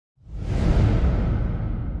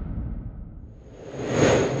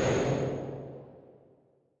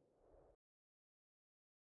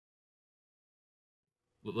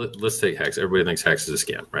let's take Hex. Everybody thinks Hex is a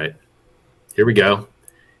scam, right? Here we go.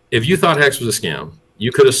 If you thought Hex was a scam,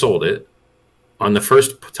 you could have sold it on the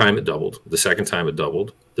first time it doubled, the second time it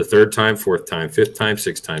doubled, the third time, fourth time, fifth time,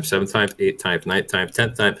 sixth time, seventh time, eighth time, ninth time,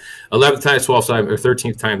 10th time, 11th time, 12th time, or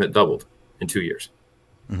 13th time it doubled in 2 years.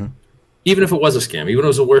 Mm-hmm. Even if it was a scam, even if it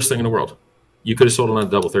was the worst thing in the world, you could have sold it on a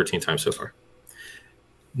double 13 times so far.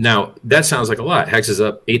 Now, that sounds like a lot. Hex is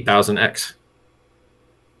up 8,000x.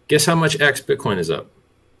 Guess how much X Bitcoin is up?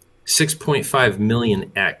 6.5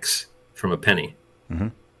 million X from a penny. Mm-hmm.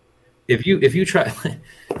 If you try,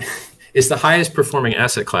 it's the highest performing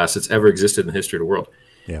asset class that's ever existed in the history of the world.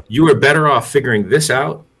 Yeah. You are better off figuring this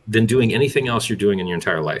out than doing anything else you're doing in your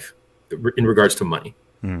entire life in regards to money.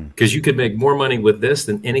 Because you could make more money with this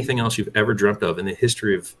than anything else you've ever dreamt of in the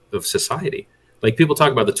history of society. Like people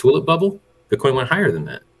talk about the tulip bubble, Bitcoin went higher than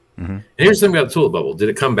that. Mm-hmm. And here's the thing about the tulip bubble. Did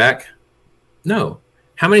it come back? No.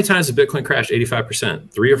 How many times has Bitcoin crashed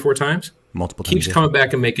 85%? 3 or 4 times? Multiple times. Keeps coming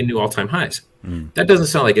back and making new all-time highs. That doesn't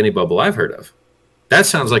sound like any bubble I've heard of. That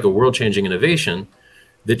sounds like a world-changing innovation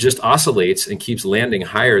that just oscillates and keeps landing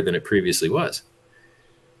higher than it previously was.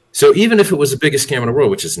 So even if it was the biggest scam in the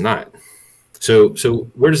world, which it's not, so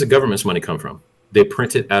where does the government's money come from? They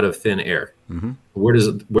print it out of thin air. Mm-hmm. Where does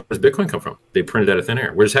Bitcoin come from? They print it out of thin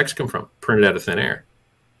air. Where does Hex come from? Printed out of thin air.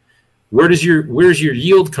 Where's your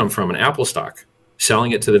yield come from in Apple stock?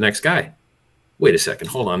 Selling it to the next guy. Wait a second,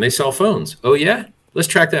 hold on. They sell phones. Oh yeah? Let's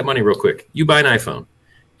track that money real quick. You buy an iPhone.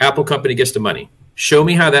 Apple company gets the money. Show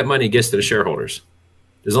me how that money gets to the shareholders.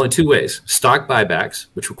 There's only 2 ways. Stock buybacks,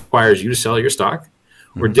 which requires you to sell your stock,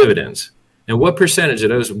 or dividends. And what percentage of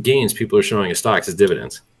those gains people are showing as stocks is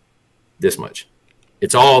dividends? This much.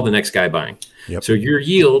 It's all the next guy buying. Yep. So your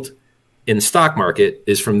yield in the stock market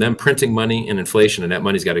is from them printing money and inflation, and that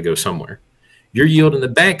money's got to go somewhere. Your yield in the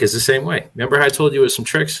bank is the same way. Remember how I told you it was some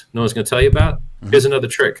tricks no one's going to tell you about? Here's another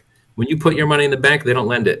trick. When you put your money in the bank, they don't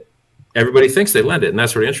lend it. Everybody thinks they lend it, and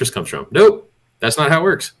that's where the interest comes from. Nope, that's not how it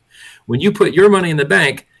works. When you put your money in the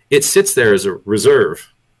bank, it sits there as a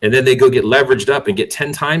reserve, and then they go get leveraged up and get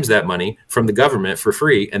 10 times that money from the government for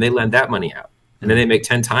free, and they lend that money out. And then they make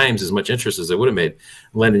 10 times as much interest as they would have made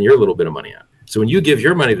lending your little bit of money out. So when you give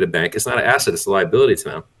your money to the bank, it's not an asset, it's a liability to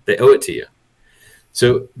them. They owe it to you.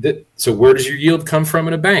 So where does your yield come from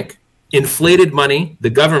in a bank? Inflated money the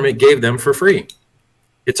government gave them for free.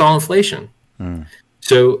 It's all inflation.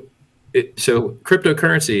 So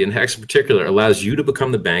cryptocurrency, and Hex in particular, allows you to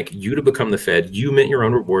become the bank, you to become the Fed, you mint your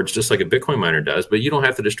own rewards just like a Bitcoin miner does, but you don't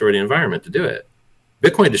have to destroy the environment to do it.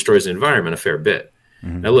 Bitcoin destroys the environment a fair bit.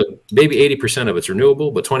 Now look, maybe 80% of it's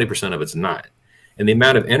renewable, but 20% of it's not. And the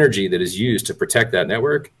amount of energy that is used to protect that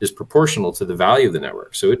network is proportional to the value of the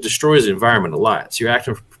network. So it destroys the environment a lot. So you're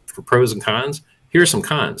acting for pros and cons. Here are some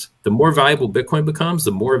cons. The more valuable Bitcoin becomes,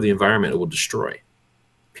 the more of the environment it will destroy.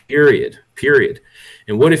 Period.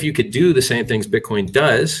 And what if you could do the same things Bitcoin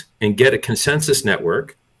does and get a consensus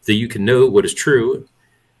network that you can know what is true?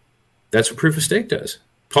 That's what proof of stake does.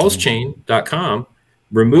 Pulsechain.com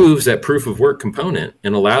removes that proof of work component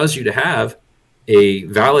and allows you to have a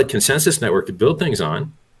valid consensus network to build things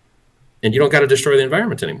on, and you don't got to destroy the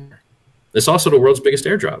environment anymore. It's also the world's biggest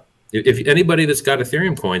airdrop. If anybody that's got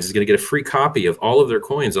Ethereum coins is going to get a free copy of all of their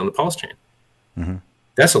coins on the Pulse chain.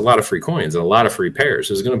 That's a lot of free coins and a lot of free pairs.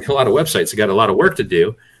 There's going to be a lot of websites that got a lot of work to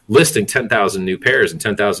do listing 10,000 new pairs and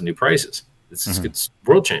 10,000 new prices. It's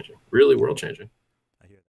world changing, really world changing.